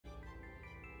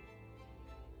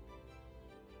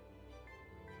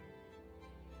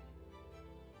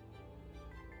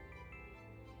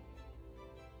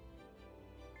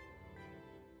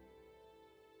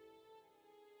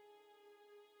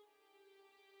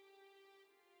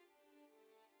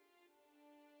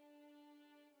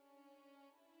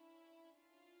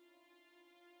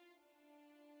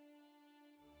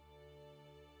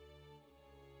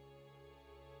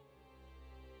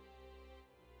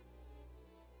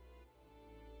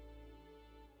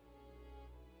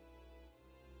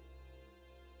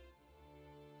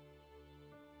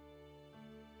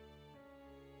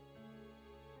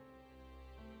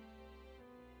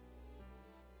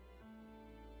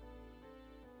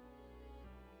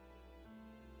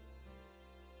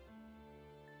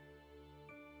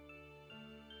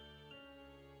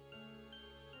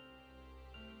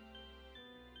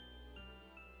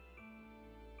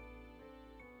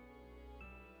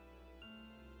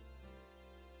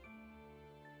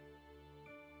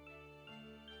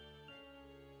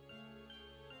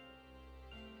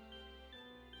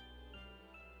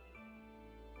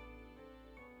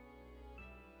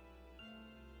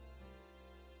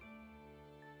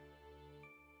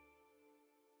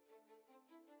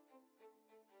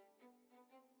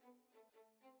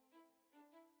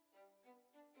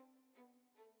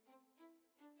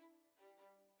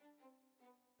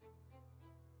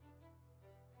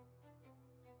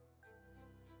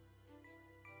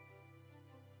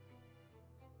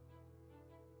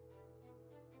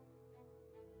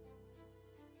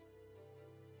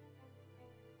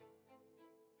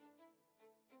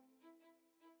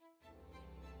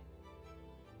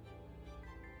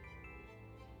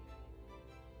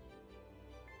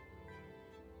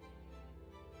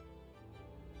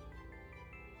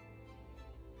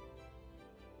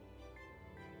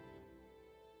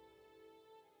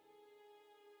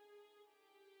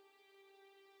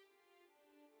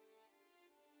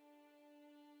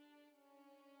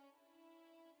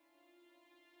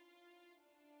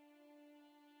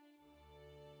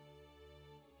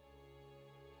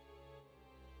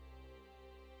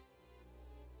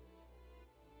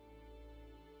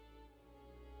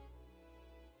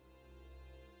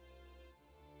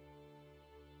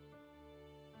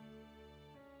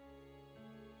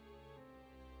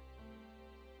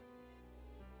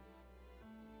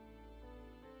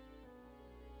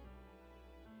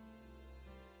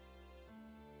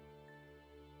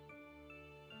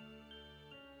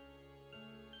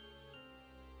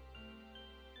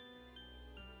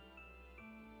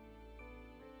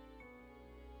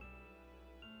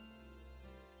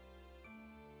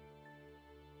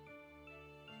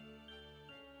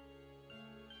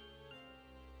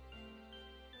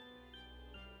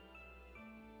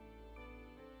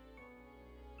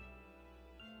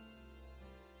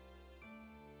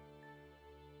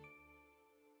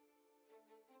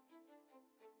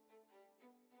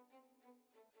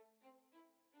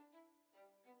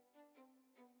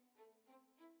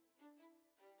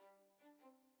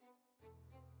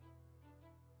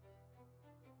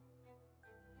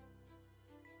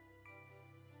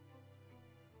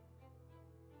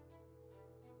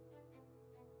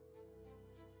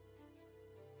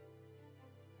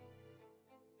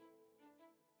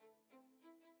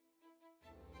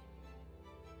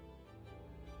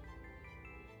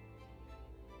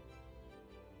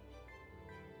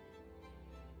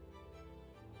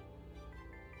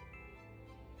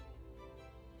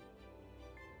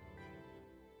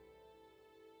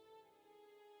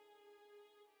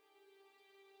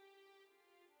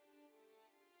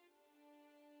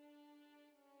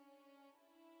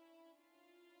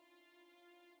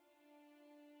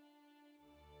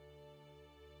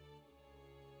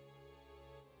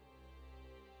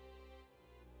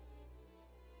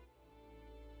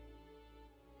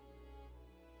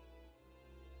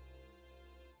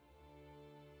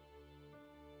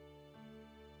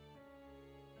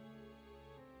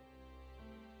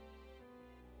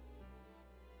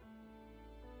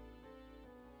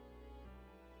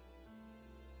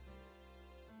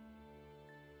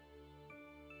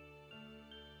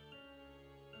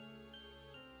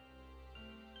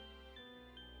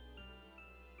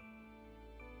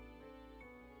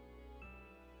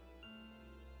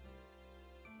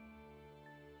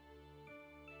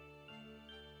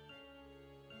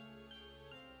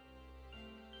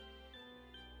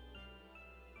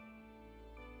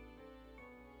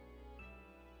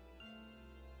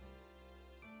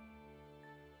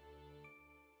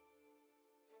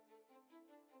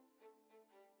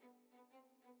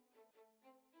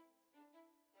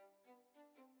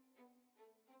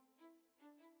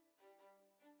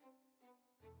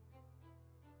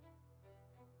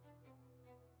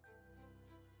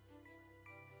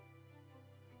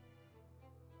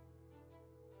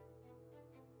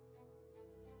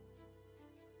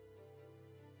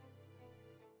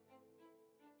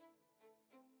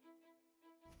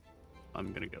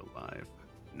I'm gonna go live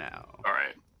now. All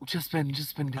right. Just been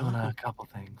doing a couple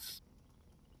things.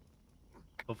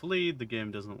 Hopefully the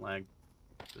game doesn't lag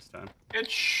this time. It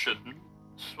shouldn't.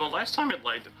 Well, last time it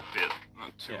lagged a bit.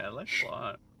 Not too Yeah, it lagged a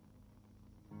lot.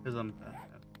 Because I'm bad.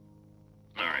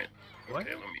 All right. What?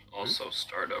 Okay, let me also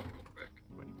start up real quick.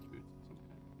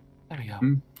 There we go.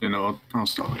 You know, I'll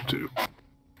start it too.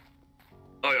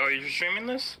 Oh, are you streaming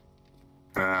this?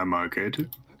 Am I okay to?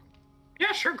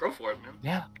 Yeah, sure, go for it, man.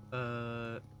 Yeah.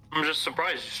 I'm just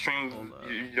surprised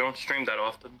you don't stream that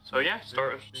often. So yeah,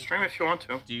 stream if you want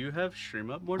to. Do you have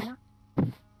stream up, Morthermer?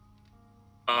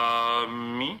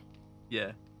 Me?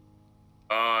 Yeah.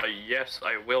 Yes,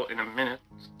 I will in a minute.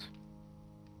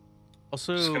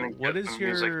 Also, what is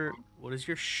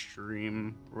your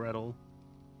stream, Rattle?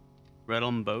 Rattle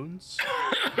and Bones?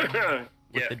 Yeah.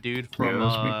 With the dude from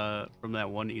that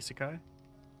one isekai?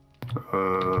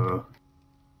 The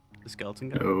skeleton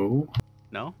guy? No.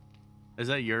 No? Is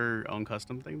that your own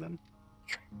custom thing then?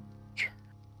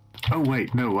 Oh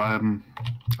wait, no.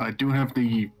 I do have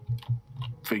the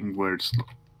thing where it's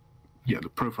the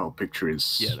profile picture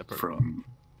is from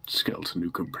Skeleton Who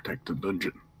Can Protect the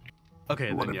Dungeon.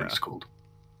 Okay, whatever then yeah. it's called.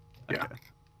 Okay. Yeah.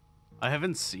 I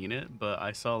haven't seen it, but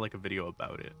I saw like a video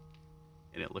about it,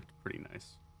 and it looked pretty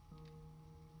nice.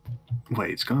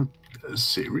 Wait, it's got a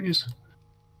series?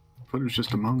 I thought it was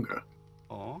just a manga.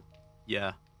 Oh,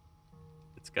 yeah.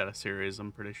 It's got a series,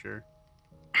 I'm pretty sure.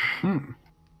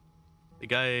 The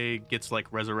guy gets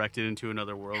like resurrected into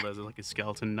another world as like a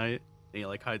skeleton knight, and he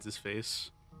like hides his face.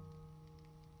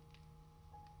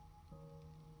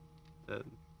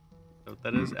 What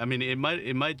that is? I mean, it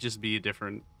might just be a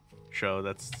different show.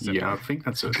 That's similar. Yeah, I think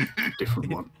that's a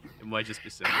different one. It might just be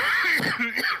similar.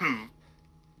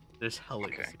 There's hella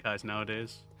isekais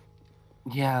nowadays.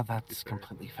 Yeah, that's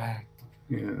completely fair.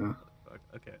 Yeah.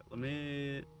 Okay, let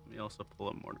me also pull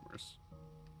up Mortimer's.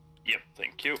 Yep,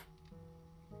 thank you.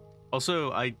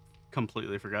 Also, I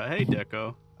completely forgot. Hey,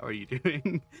 Deco, how are you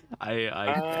doing? I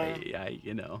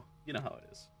you know how it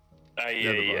is.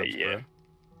 Yeah.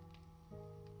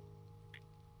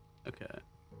 Okay.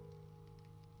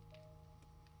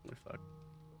 Holy fuck.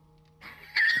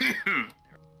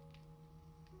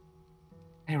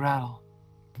 Hey, Rattle.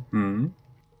 Hmm?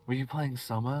 Were you playing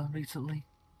Soma recently?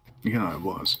 Yeah, I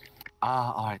was.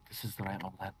 Alright, this is the right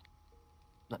one then.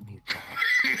 Let me do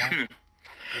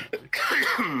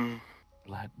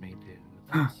Let me do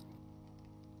this.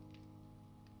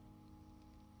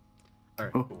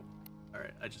 Alright, cool.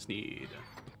 Alright, I just need...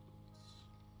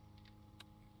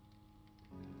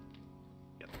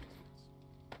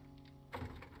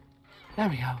 There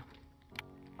we go.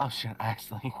 Oh shit, I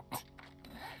accidentally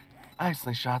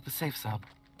shot the safe zone.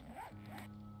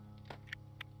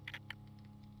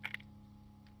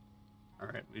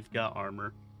 Alright, we've got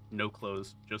armor. No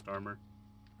clothes, just armor.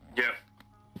 Yep.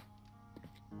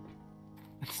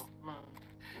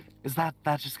 Is that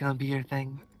just gonna be your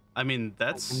thing? I mean,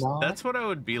 that's what I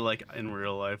would be like in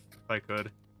real life if I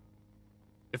could.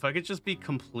 If I could just be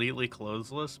completely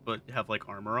clothesless but have like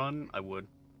armor on, I would.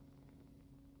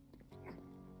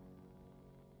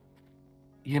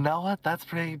 You know what? That's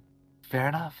pretty fair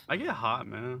enough. I get hot,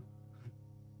 man.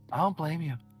 I don't blame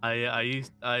you.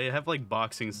 I have like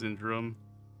boxing syndrome.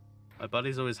 My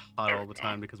body's always hot all the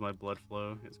time because my blood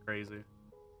flow is crazy.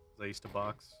 'Cause I used to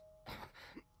box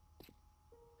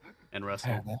and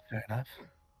wrestle. Fair enough.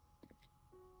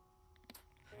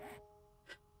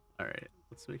 All right,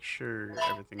 let's make sure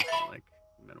everything's at, like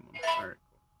minimum. All right,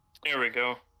 cool. Here we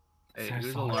go. Hey,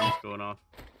 whose alarm's going off?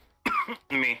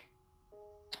 Me.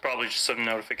 It's probably just some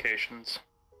notifications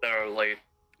that are late.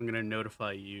 I'm gonna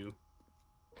notify you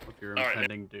of your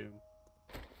impending doom.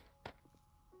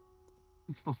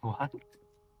 What?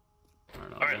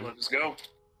 Alright, let's go.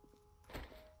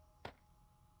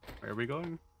 Where are we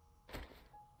going?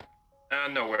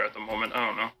 Nowhere at the moment. I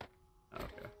don't know.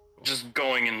 Okay. Cool. Just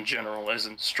going in general, as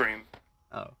in stream.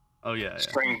 Oh yeah.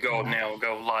 Stream, go now,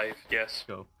 go live. Yes.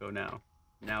 Go now.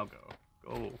 Now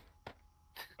go.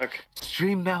 Okay.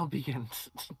 Stream now begins.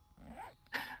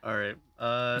 All right.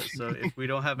 So if we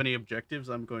don't have any objectives,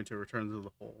 I'm going to return to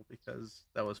the hole because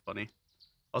that was funny.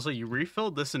 Also, you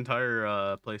refilled this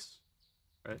entire place,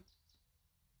 right?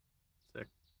 Sick.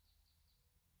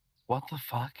 What the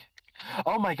fuck?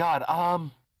 Oh my god.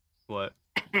 What?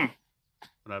 What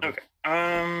happened? Okay.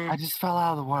 I just fell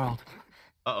out of the world.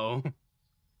 Uh-oh.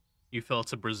 You fell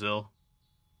to Brazil.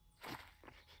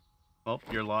 Well,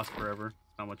 you're lost forever.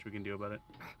 Not much we can do about it.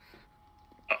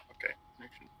 Oh, okay.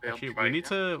 Actually, we need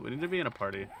to be in a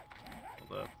party.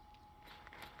 Hold up.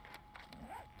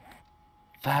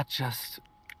 That just...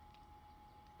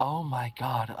 Oh my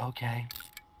god, okay.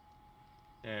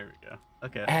 There we go.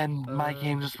 Okay. And my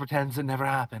game just pretends it never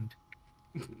happened.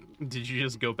 Did you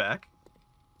just go back?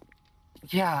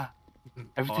 Yeah.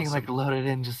 Everything Awesome. like loaded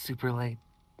in just super late.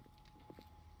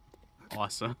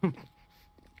 Awesome.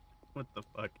 What the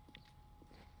fuck?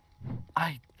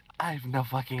 I have no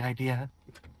fucking idea.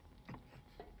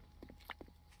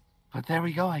 But there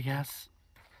we go, I guess.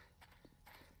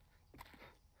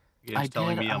 Game's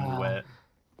telling me I'm wet.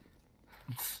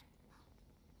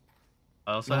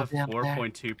 I also have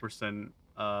 4.2%,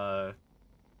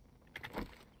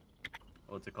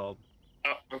 what's it called?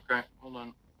 Oh, okay. Hold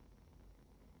on.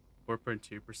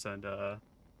 4.2%,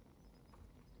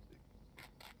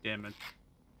 damage.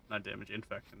 Not damage,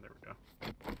 infection. There we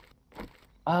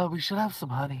go. We should have some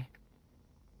honey.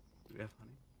 Do we have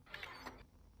honey?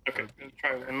 Okay, gonna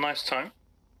try a nice time.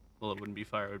 Well, it wouldn't be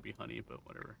fire, it would be honey, but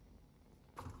whatever.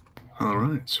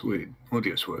 Alright, sweet.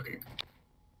 Audio's working.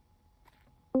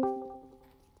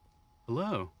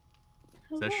 Hello.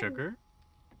 Is that Sugar?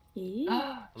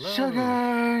 Yeah. Hello.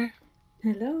 Sugar!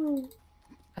 Hello.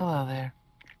 Hello there.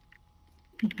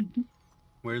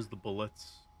 Where's the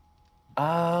bullets?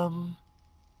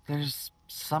 There's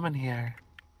some in here.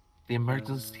 The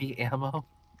emergency ammo.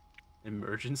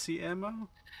 Emergency ammo?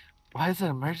 Why is it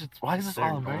emergency? Why is this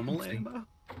all emergency? Normal ammo?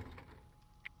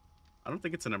 I don't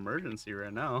think it's an emergency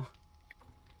right now.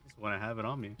 I just want to have it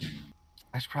on me.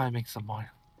 I should probably make some more.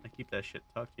 I keep that shit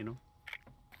tucked, you know?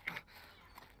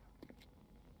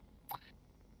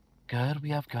 Good, we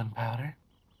have gunpowder.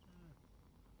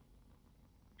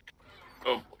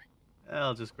 Oh boy.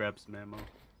 I'll just grab some ammo.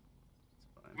 It's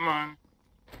fine. Come on.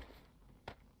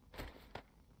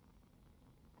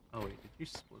 Oh wait, did you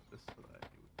split this so that it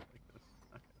would like this?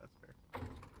 Okay, that's fair.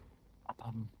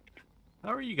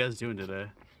 How are you guys doing today?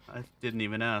 I didn't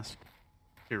even ask.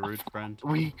 Your rude friend.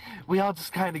 We all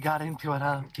just kind of got into it,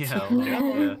 huh? Yeah,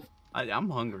 yeah. I'm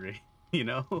hungry, you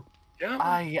know? Yeah.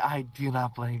 I do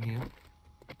not blame you.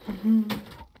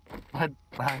 But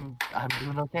I'm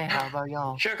doing okay. How about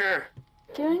y'all? Sugar!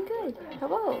 Doing good.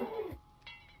 Hello.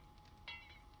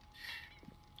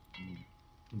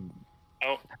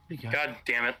 Oh, god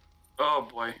damn it. Oh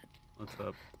boy. What's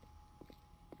up?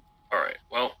 Alright,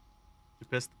 well. You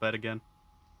pissed the bed again?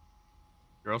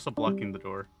 You're also blocking the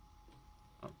door.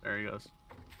 Oh, there he goes.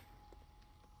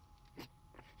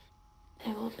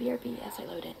 I will BRB as I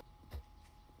load it.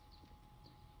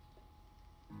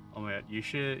 Oh my god, you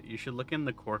should look in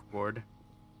the cork board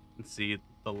and see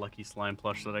the lucky slime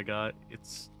plush that I got.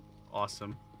 It's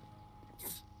awesome.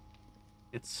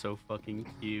 It's so fucking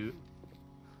cute.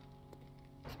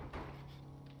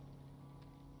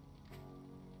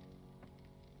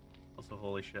 Also,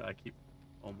 holy shit, I keep...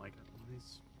 Oh my god, what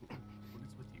is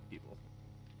with you people?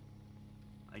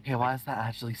 Okay, why is that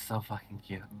actually so fucking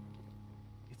cute?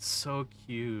 It's so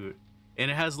cute. And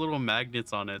it has little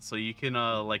magnets on it, so you can,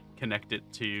 like, connect it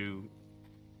to...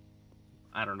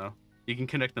 I don't know. You can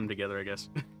connect them together, I guess.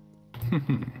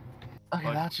 Okay,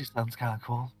 that actually sounds kind of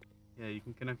cool. Yeah, you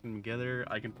can connect them together.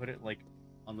 I can put it, like,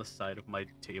 on the side of my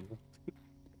table.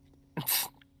 Just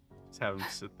have them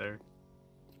sit there.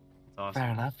 It's awesome.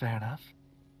 Fair enough, fair enough.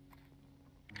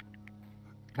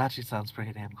 That actually sounds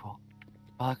pretty damn cool.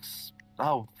 Bucks.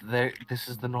 Oh, there. This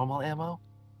is the normal ammo?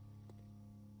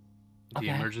 The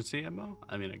emergency ammo?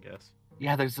 I mean, I guess.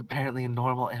 Yeah, there's apparently a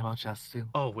normal ammo chest, too.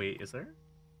 Oh, wait, is there?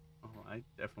 Oh, I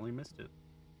definitely missed it.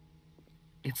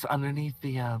 It's underneath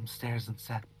the stairs and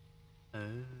set.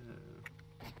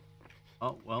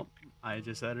 Oh, well, I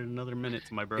just added another minute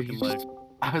to my broken leg.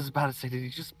 I was about to say, did you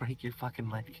just break your fucking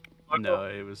leg? No,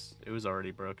 it was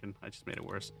already broken. I just made it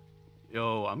worse.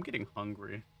 Yo, I'm getting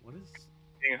hungry. What is...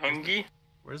 Getting hungry?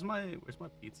 Where's my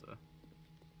pizza?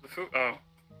 The food? Oh,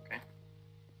 okay.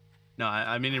 No,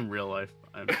 I mean in real life.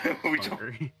 I'm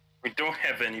hungry. We don't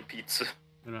have any pizza.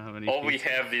 We don't have any all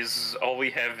pizza. All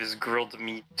we have is grilled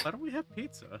meat. Why don't we have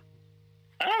pizza?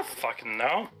 I don't fucking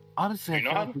know. Honestly, I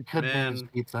feel like we could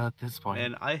make pizza at this point.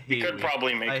 And I hate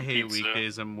probably make I hate pizza.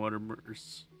 Weekdays at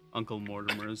Morthermer's. Uncle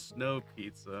Morthermer's. No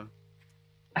pizza.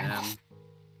 Man.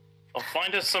 I'll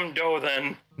find us some dough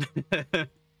then.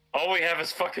 All we have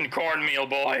is fucking cornmeal,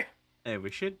 boy. Hey,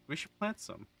 we should plant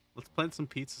some. Let's plant some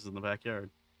pizzas in the backyard.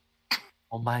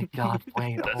 Oh my god,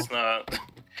 wait. That's not...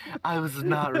 I was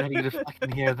not ready to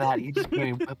fucking hear that. You just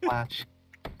gave me whiplash.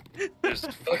 There's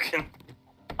fucking...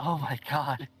 Oh my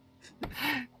god.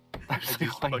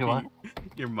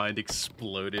 Your mind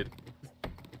exploded.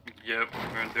 Yep,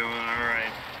 we're doing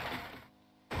alright.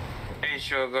 Hey,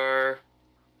 Sugar.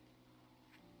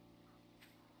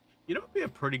 You know, it'd be a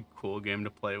pretty cool game to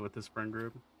play with this friend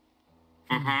group.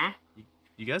 Mm-hmm.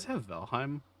 You guys have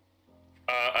Valheim?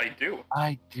 I do.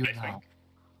 I do I not.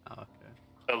 Oh, okay.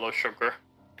 Hello, Sugar.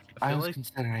 I was like,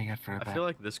 considering it for a bit. I feel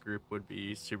like this group would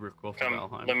be super cool for Come,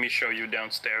 Valheim. let me show you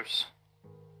downstairs.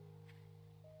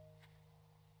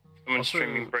 Someone's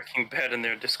streaming Breaking Bad in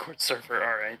their Discord server.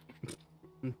 All right.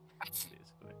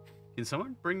 Basically. Can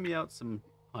someone bring me out some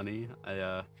honey?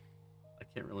 I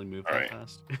can't really move that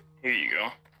fast. Here you go.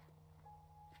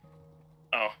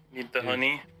 Oh, need the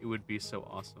honey? It would be so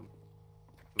awesome.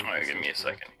 Alright, give me a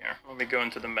second here. Let me go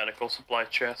into the medical supply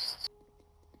chests.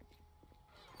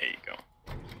 There you go.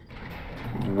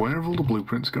 Where have all the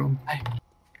blueprints gone?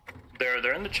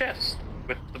 They're in the chest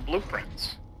with the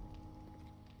blueprints.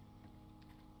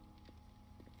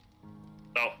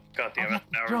 Oh, god damn it.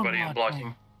 Now everybody is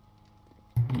blocking.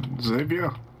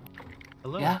 Xavier?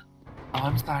 Hello? Yeah? Oh,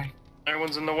 I'm sorry.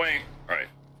 Everyone's in the way. Alright.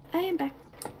 I am back.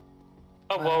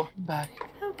 Oh, well. I'm back.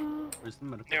 Hello. Where's the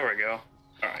medical? There we go.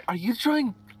 Alright. Are you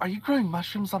growing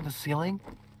mushrooms on the ceiling?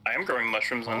 I am growing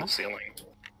mushrooms on the ceiling.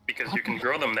 Because you can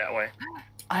grow them that way.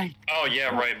 Oh,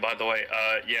 yeah, right, by the way.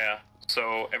 Yeah.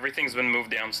 So, everything's been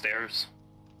moved downstairs.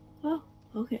 Oh,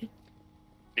 okay.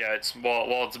 Yeah, it's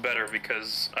it's better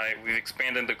because we've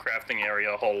expanded the crafting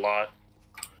area a whole lot.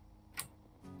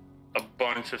 A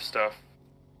bunch of stuff.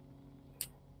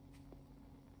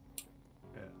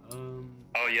 Yeah,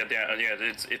 Oh yeah,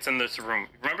 it's in this room.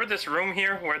 Remember this room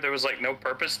here where there was like no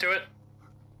purpose to it?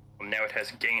 Well, now it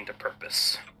has gained a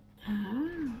purpose.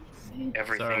 See.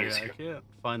 Everything is here. I can't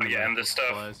find Oh, yeah, and the stuff.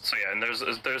 supplies. So yeah, and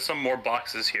there's some more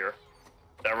boxes here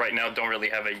that right now don't really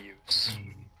have a use.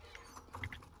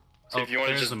 So if you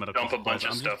want to just dump a bunch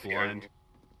of stuff here.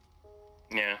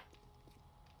 Yeah.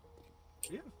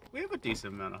 We have a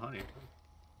decent amount of honey.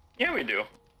 Yeah, we do.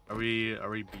 Are we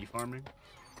bee farming?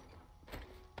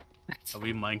 Are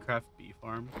we Minecraft bee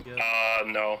farmed yet?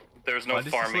 No. There's no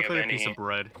farming of like any. A piece of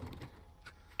bread?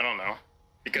 I don't know.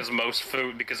 Because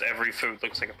every food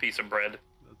looks like a piece of bread.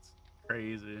 That's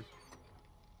crazy.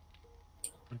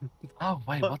 Oh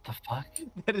wait, what the fuck?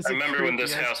 I remember when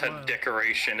this house had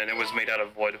decoration and it was made out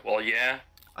of wood. Well, yeah.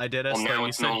 I did ask that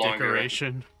you said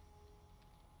decoration.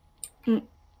 Wait,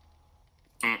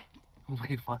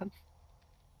 what?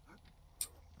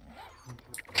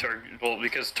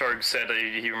 Because Turg said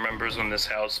he remembers when this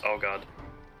house. Oh god.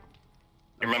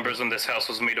 He remembers when this house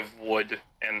was made of wood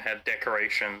and had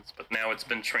decorations, but now it's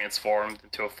been transformed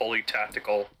into a fully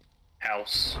tactical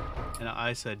house. And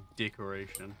I said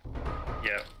decoration.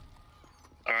 Yeah.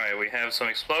 Alright, we have some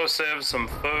explosives, some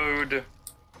food,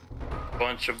 a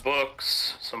bunch of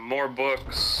books, some more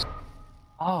books.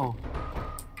 Oh.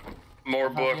 More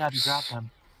books. Yeah, to grab them.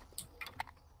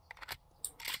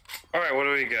 Alright, what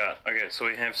do we got? Okay, so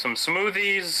we have some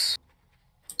smoothies,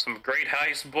 some Great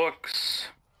Heist books.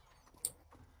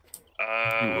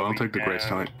 I'll take the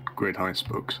Great Heist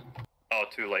books. Oh,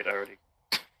 too late already.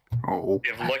 Oh. We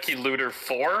have Lucky Looter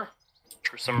 4.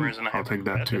 For some reason, I'll take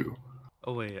that too.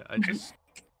 Oh wait,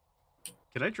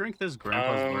 can I drink this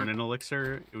Grandpa's Learning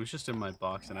Elixir? It was just in my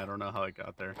box, and I don't know how it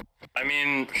got there. I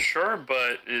mean, sure,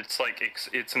 but it's like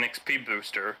it's an XP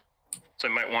booster, so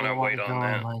you might want to wait on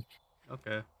that. Like,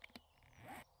 okay.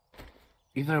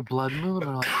 Either Blood Moon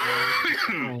or like.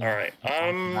 All right.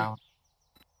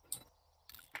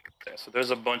 Okay, so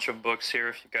there's a bunch of books here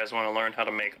if you guys want to learn how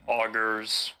to make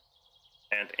augers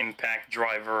and impact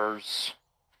drivers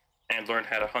and learn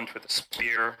how to hunt with a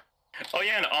spear. Oh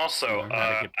yeah, and also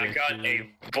I got a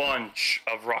bunch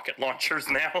of rocket launchers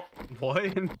now.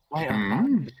 What?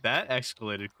 That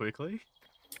escalated quickly.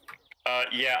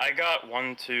 Yeah, I got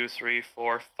 1, 2, 3,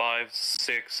 4, 5,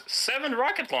 6, 7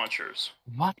 rocket launchers.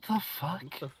 What the fuck?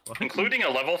 Including a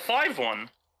level 5 one.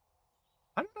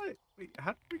 How did we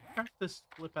craft this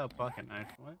flip-out pocket knife?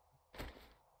 What?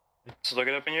 Just look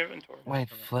it up in your inventory. Wait,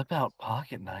 flip out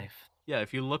pocket knife. Yeah,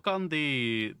 if you look on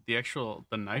the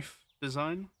knife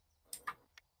design,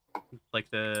 like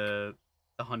the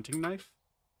hunting knife,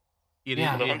 it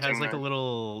has like a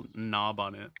little knob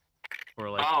on it for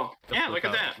like. Oh, yeah, look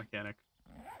at that mechanic.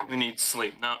 You need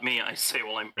sleep, not me. I say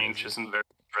while I'm anxious and very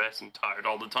stressed and tired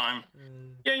all the time.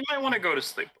 Yeah, you might want to go to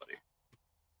sleep, buddy.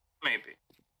 Maybe.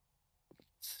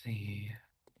 Let's see.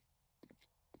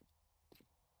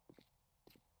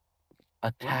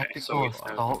 A tactical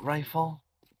assault rifle?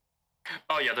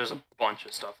 Oh yeah, there's a bunch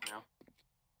of stuff now.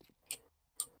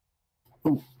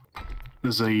 Oh,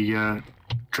 there's a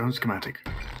drone schematic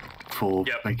for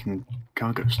making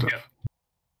cargo stuff. Yep.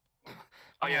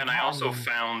 Oh yeah, and I also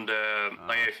found,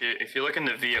 if you look in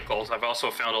the vehicles, I've also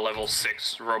found a level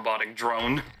 6 robotic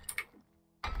drone.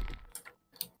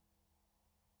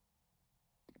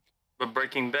 But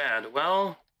Breaking Bad,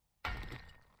 well,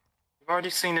 you've already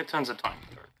seen it tons of times.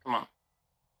 Come on.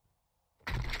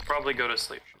 Probably go to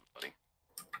sleep, buddy.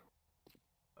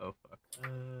 Oh fuck.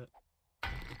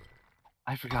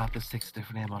 I forgot this takes a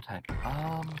different ammo type.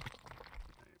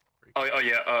 Oh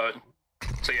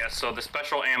yeah. So the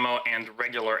special ammo and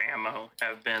regular ammo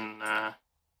have been. I've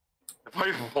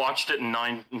already watched it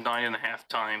 9.5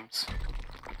 times.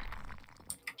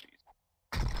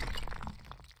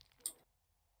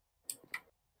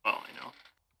 Oh, I know.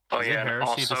 Oh Is yeah. it heresy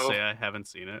Also, to say I haven't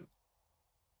seen it?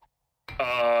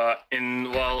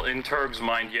 in Turg's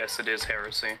mind, yes, it is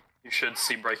heresy. You should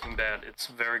see Breaking Bad. It's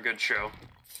a very good show.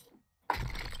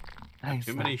 Nice.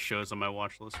 Too many shows on my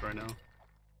watch list right now.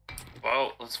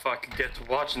 Well, let's fucking get to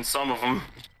watching some of them.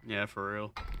 Yeah, for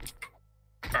real.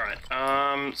 Alright,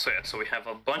 so we have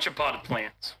a bunch of potted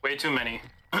plants. Way too many.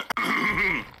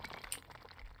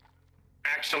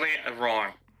 Actually,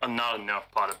 wrong. Not enough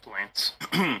potted plants.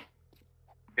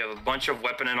 We have a bunch of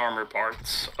weapon and armor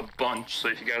parts. A bunch. So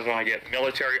if you guys want to get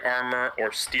military armor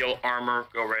or steel armor,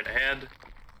 go right ahead.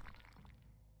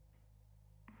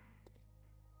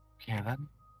 Okay, then.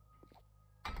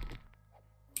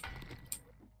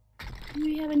 Do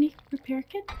we have any repair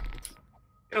kits?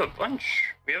 We have a bunch.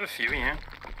 We have a few, yeah.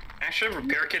 Actually,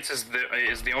 repair kits is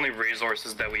the only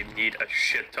resources that we need a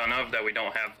shit ton of that we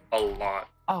don't have a lot.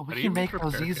 Oh, we can make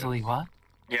those easily, kits? what?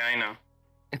 Yeah, I know.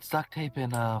 It's duct tape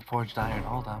and forged iron.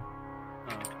 Hold on.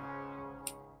 Oh.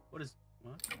 What is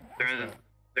what?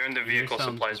 They're in the vehicle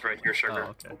supplies right here, sugar. Oh,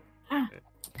 okay. Ah.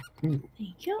 Okay.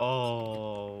 Thank you.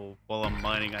 Oh, while I'm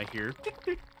mining, I hear.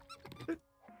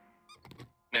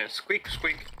 Yeah, squeak,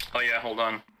 squeak. Oh yeah, hold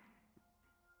on.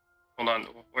 Hold on.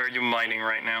 Where are you mining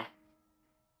right now?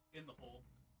 In the hole.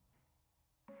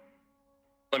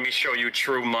 Let me show you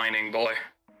true mining, boy.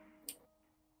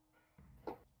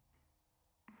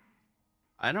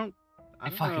 I don't I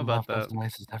know fucking about love those that.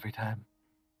 noises every time.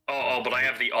 Oh, but I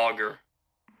have the auger.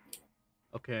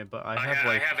 Okay, but I I have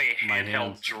like have a my handheld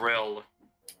hands. drill.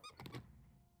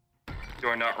 You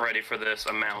are not ready for this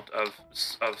amount of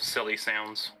silly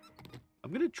sounds.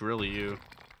 I'm gonna drill you.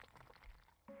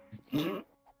 Okay,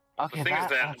 The thing is that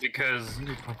that's because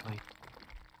really quickly.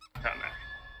 oh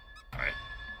no. Alright,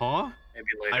 Huh? maybe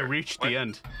later. I reached What? the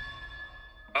end.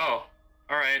 Oh,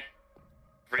 alright.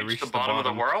 Reached the bottom of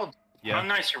the world? Yeah. Oh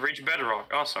nice, you reached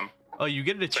bedrock. Awesome. Oh, you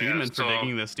get an achievement for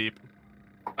digging this deep.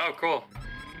 Oh cool.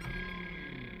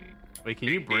 Wait, can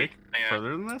you break Yeah.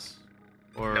 further than this?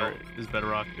 Or No. is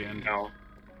bedrock the end? No.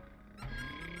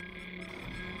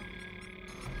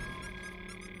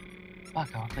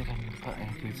 Fuck, I don't think I can put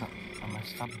anything on my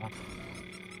stomach.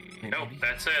 Wait, Nope, maybe?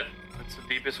 that's it. That's the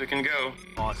deepest we can go.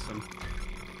 Awesome.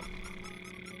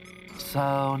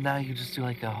 So now you just do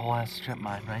like a whole ass strip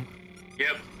mine, right?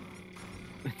 Yep.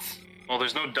 Well,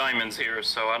 there's no diamonds here,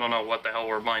 so I don't know what the hell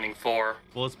we're mining for.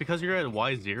 Well, it's because you're at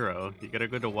Y0. You gotta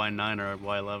go to Y9 or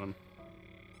Y11.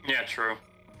 Yeah, true.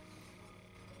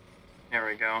 There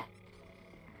we go.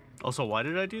 Also, why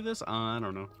did I do this? I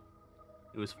don't know.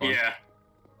 It was fun. Yeah.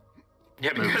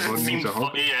 Yeah, because it Everyone seemed needs a fun.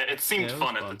 hobby. Yeah, it seemed Yeah, it was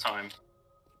fun at fun. the time.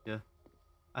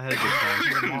 I had a good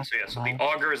time. So yeah, so the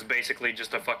auger is basically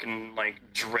just a fucking like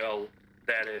drill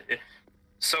that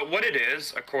so what it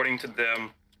is, according to the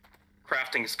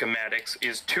crafting schematics,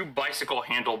 is 2 bicycle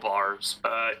handlebars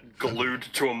glued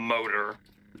to a motor,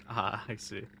 Ah, I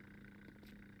see.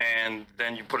 and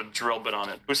then you put a drill bit on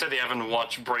it. Who said they haven't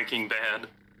watched Breaking Bad?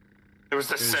 It was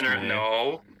the sinner. me.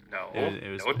 No,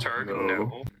 It was no me. Turk, No.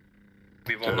 no.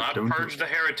 We will Turk, not don't purge you- the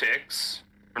heretics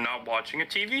for not watching a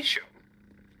TV show.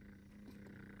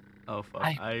 Oh, fuck.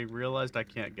 I- I realized I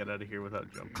can't get out of here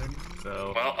without jumping,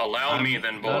 so... Well, allow me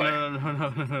then, boy.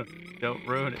 No. Don't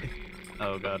ruin it.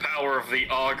 Oh, The God. power of the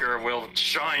auger will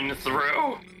shine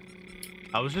through.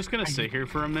 I was just gonna sit here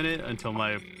for a minute until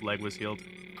my leg was healed.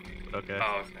 But okay.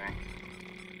 Oh, okay.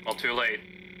 Well, too late.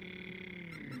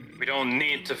 We don't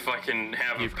need to fucking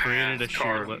have You've a created a path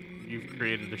car. You've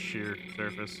created a sheer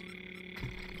surface.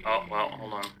 Oh, well,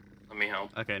 hold on. Let me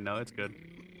help. Okay, no, it's good.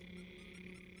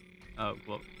 Oh,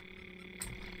 well,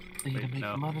 Need to wait, make no.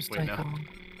 a Wait, motorcycle. no.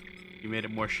 You made it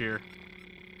more sheer.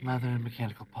 Leather and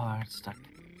mechanical parts. Stuck.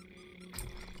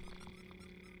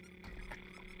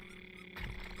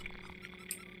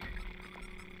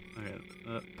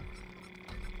 Okay.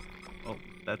 Oh,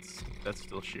 that's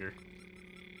still sheer.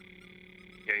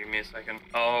 Yeah, give me a second.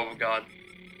 Oh, God.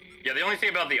 Yeah, the only thing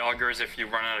about the auger is if you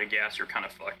run out of gas, you're kind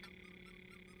of fucked.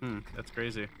 That's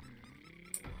crazy.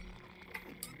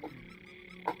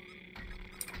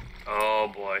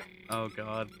 Oh, boy. Oh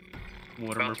God.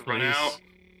 Morthermer, About to run please. out.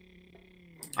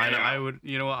 I would,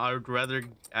 you know what? I would rather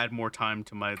add more time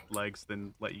to my legs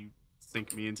than let you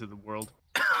sink me into the world.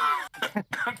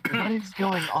 What is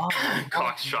going on?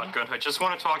 Cock shotgun. I just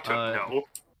want to talk to him. No.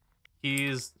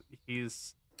 He's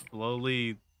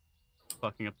slowly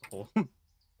fucking up the hole.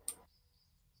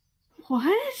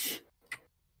 What?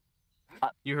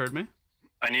 You heard me?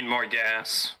 I need more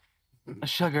gas.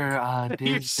 Sugar,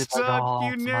 You suck,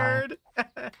 you nerd!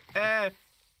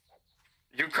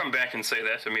 You come back and say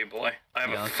that to me, boy. I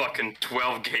have a fucking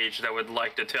 12 gauge that would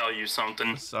like to tell you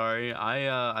something. Sorry,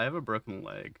 I have a broken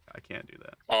leg. I can't do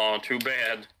that. Oh, too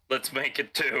bad. Let's make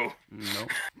it 2.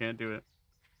 Nope, can't do it.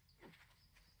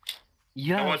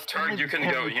 You know what, Turd, you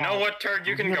can go. You know what, Turd,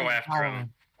 you can go after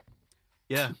him.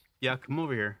 Yeah, come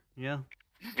over here. Yeah.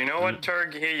 You know what,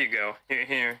 Turd, here you go.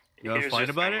 Here. You want to fight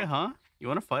about it, huh? You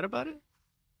want to fight about it?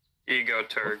 Here you go,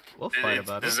 Turd. We'll fight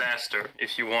about it. Disaster,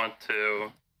 if you want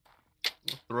to.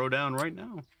 We'll throw down right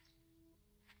now.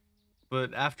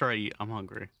 But after I eat, I'm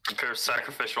hungry. Prepare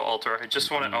sacrificial altar. I just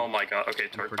want to. Oh my god. Okay,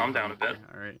 Turd, calm down a bit.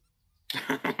 Alright.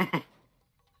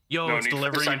 Yo, it's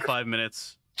delivering in 5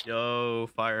 minutes. Yo,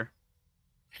 fire.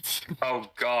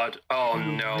 Oh god. Oh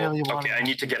no. Okay, I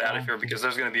need to get out of here because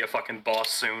there's gonna be a fucking boss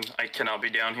soon. I cannot be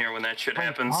down here when that shit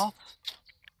happens.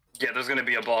 Yeah, there's gonna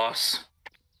be a boss.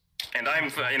 And I'm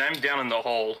down in the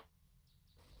hole.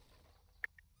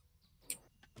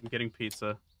 I'm getting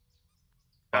pizza.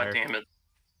 God damn it.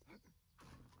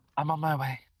 I'm on my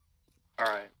way.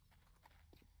 Alright.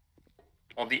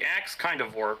 Well, the axe kind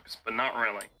of works, but not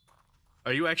really.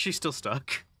 Are you actually still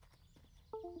stuck?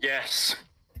 Yes.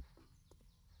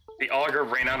 The auger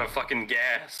ran out of fucking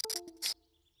gas.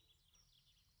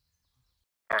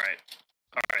 Alright.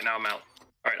 Alright, now I'm out.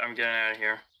 Alright, I'm getting out of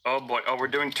here. Oh boy. Oh, we're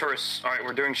doing tourists. Alright,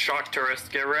 we're doing shock tourists.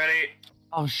 Get ready.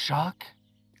 Oh, shock?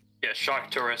 Yeah, shock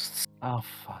tourists. Oh,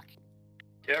 fuck.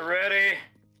 Get ready.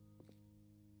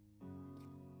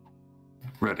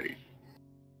 Ready.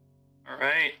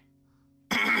 Alright.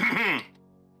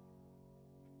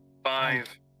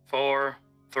 5, 4,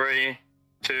 3,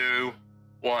 2,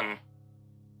 1.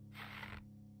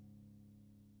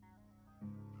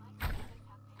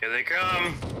 Here they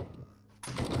come.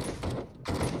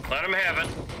 Let them have it.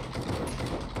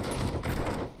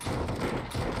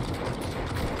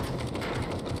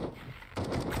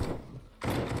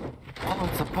 Oh,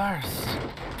 it's a burst.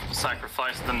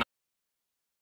 Sacrifice the